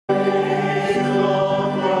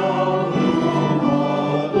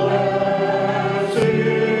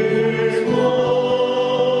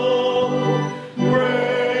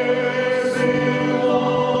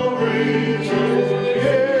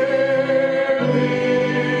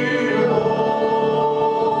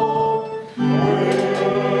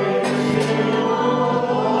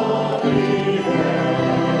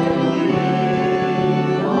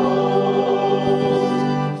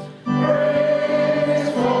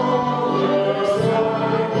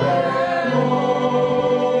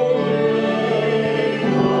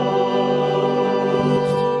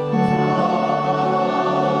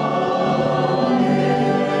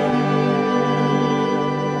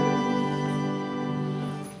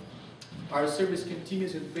Our service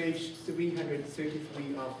continues on page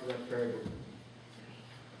 333 of the prayer book.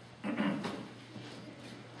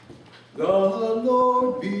 The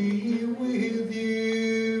Lord be with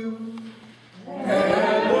you.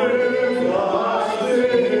 And with thy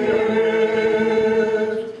spirit.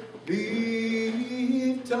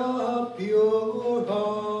 Lift up your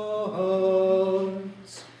hearts.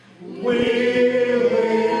 We lift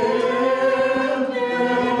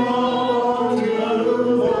them unto the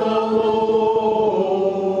Lord.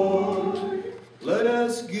 Let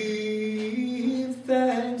us give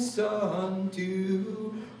thanks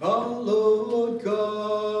unto our Lord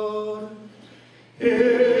God. It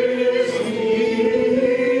is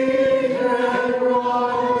He that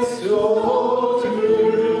brought us so to do.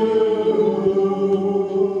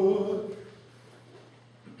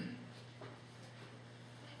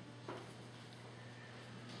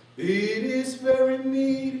 It is very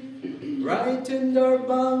meet, right and our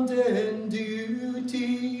bounden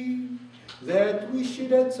duty, that we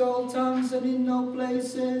should at all times and in all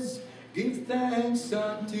places give thanks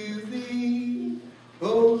unto Thee,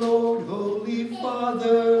 O Lord, Holy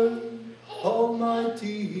Father,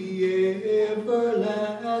 Almighty,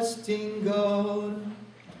 everlasting God,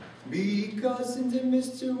 because in the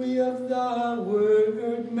mystery of Thy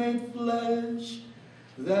Word made flesh,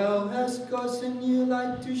 Thou hast caused a new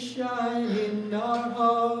light to shine in our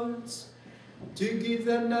hearts, to give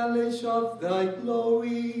the knowledge of Thy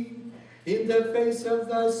glory in the face of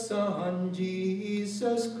Thy Son,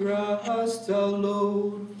 Jesus Christ our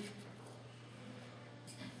Lord.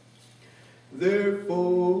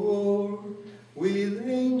 Therefore, with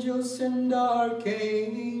angels and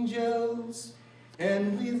archangels,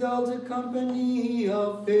 and with all the company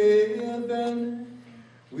of heaven,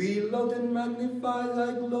 we laud and magnify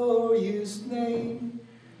Thy glorious name,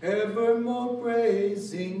 evermore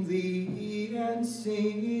praising Thee and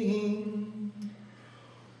singing,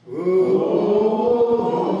 Holy,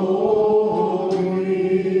 holy,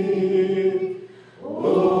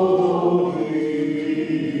 holy,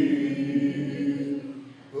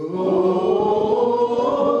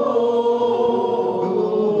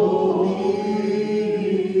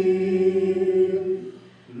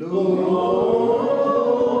 Lord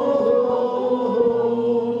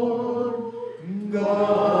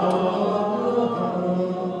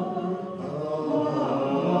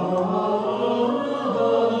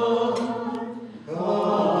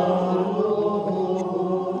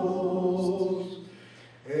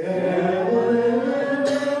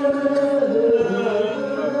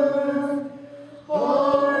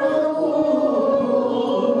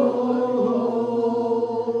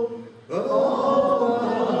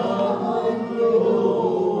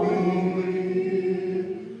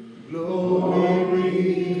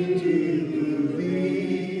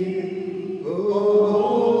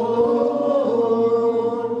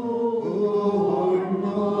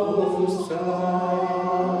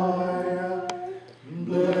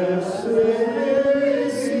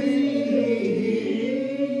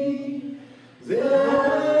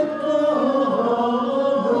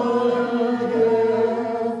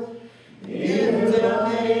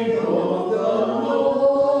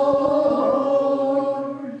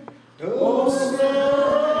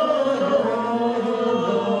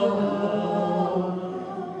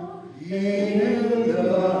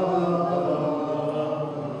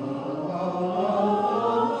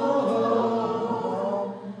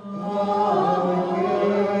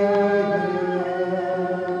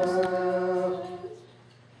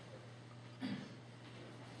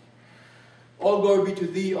All glory be to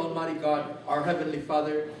Thee, Almighty God, our Heavenly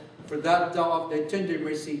Father, for that Thou of Thy tender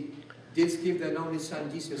mercy didst give Thine only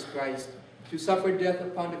Son, Jesus Christ, to suffer death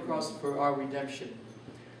upon the cross for our redemption,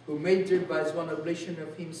 who made thereby as one oblation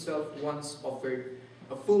of Himself once offered,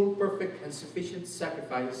 a full, perfect, and sufficient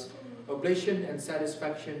sacrifice, oblation and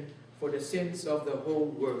satisfaction for the sins of the whole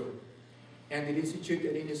world. And did institute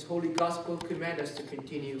and in His holy gospel command us to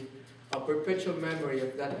continue a perpetual memory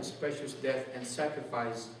of that His precious death and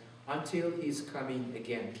sacrifice until He is coming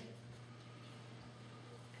again.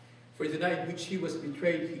 For the night in which He was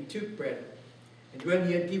betrayed, He took bread, and when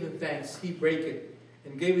He had given thanks, He brake it,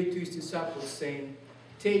 and gave it to His disciples, saying,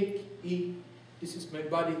 Take, eat, this is my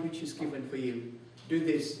body which is given for you. Do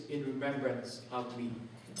this in remembrance of me.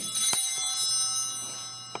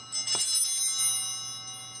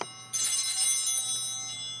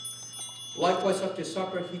 Likewise after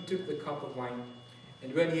supper He took the cup of wine,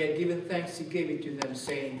 and when He had given thanks, He gave it to them,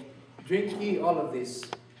 saying, Drink ye all of this,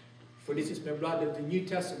 for this is my blood of the New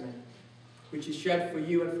Testament, which is shed for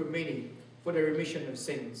you and for many, for the remission of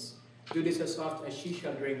sins. Do this as oft as ye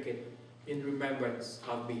shall drink it, in remembrance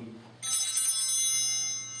of me.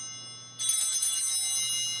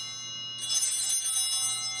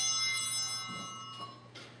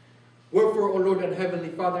 Wherefore, O Lord and Heavenly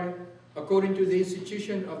Father, according to the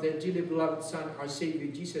institution of thy dearly beloved Son, our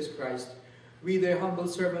Savior Jesus Christ, we, thy humble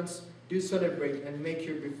servants, do celebrate and make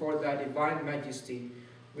you before thy divine majesty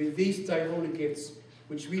with these thy holy gifts,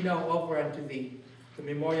 which we now offer unto thee, the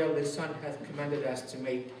memorial thy Son hath commanded us to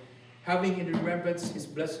make, having in remembrance his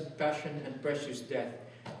blessed passion and precious death,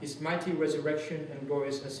 his mighty resurrection and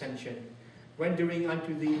glorious ascension, rendering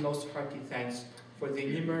unto thee most hearty thanks for the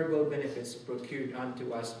innumerable benefits procured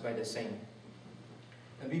unto us by the same.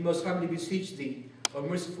 And we most humbly beseech thee, O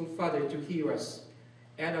merciful Father, to hear us,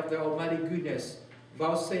 and of the almighty goodness,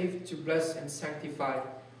 vouchsafe to bless and sanctify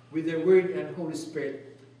with the Word and Holy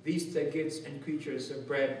Spirit these thy gifts and creatures of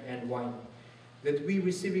bread and wine, that we,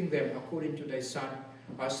 receiving them according to thy Son,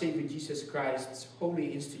 our Savior Jesus Christ's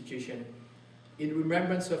holy institution, in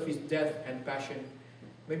remembrance of his death and passion,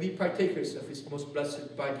 may be partakers of his most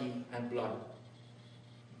blessed body and blood.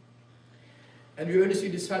 And we earnestly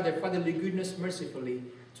desire thy fatherly goodness mercifully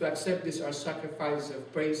to accept this our sacrifice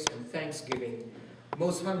of praise and thanksgiving,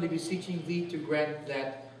 most humbly beseeching thee to grant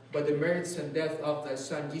that, by the merits and death of thy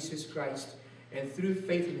Son Jesus Christ, and through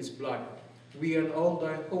faith in his blood, we and all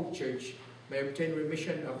thy whole church may obtain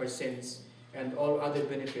remission of our sins and all other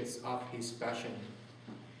benefits of his passion.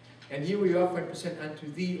 And here we offer and present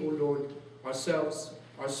unto thee, O Lord, ourselves,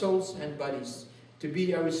 our souls and bodies, to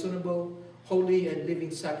be a reasonable, holy, and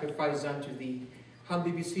living sacrifice unto thee,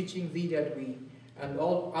 humbly beseeching thee that we, and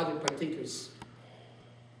all other partakers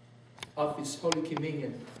of his holy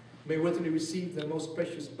communion, may worthily receive the most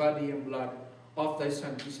precious body and blood of thy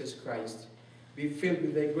Son Jesus Christ, be filled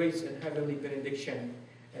with thy grace and heavenly benediction,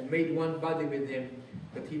 and made one body with him,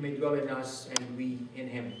 that he may dwell in us and we in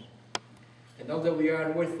him. And although we are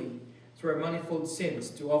unworthy, through our manifold sins,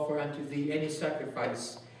 to offer unto thee any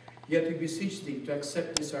sacrifice, yet we beseech thee to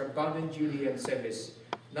accept this our bounden duty and service,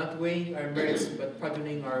 not weighing our merits, but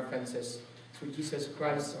pardoning our offenses, through Jesus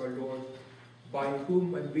Christ our Lord, by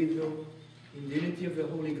whom and with whom, in the unity of the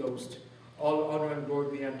Holy Ghost, all honor and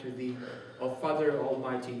glory be unto thee, O Father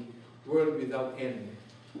Almighty, world without end.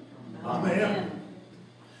 Amen.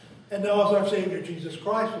 And now, as our Savior Jesus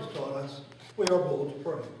Christ has taught us, we are bold to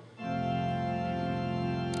pray.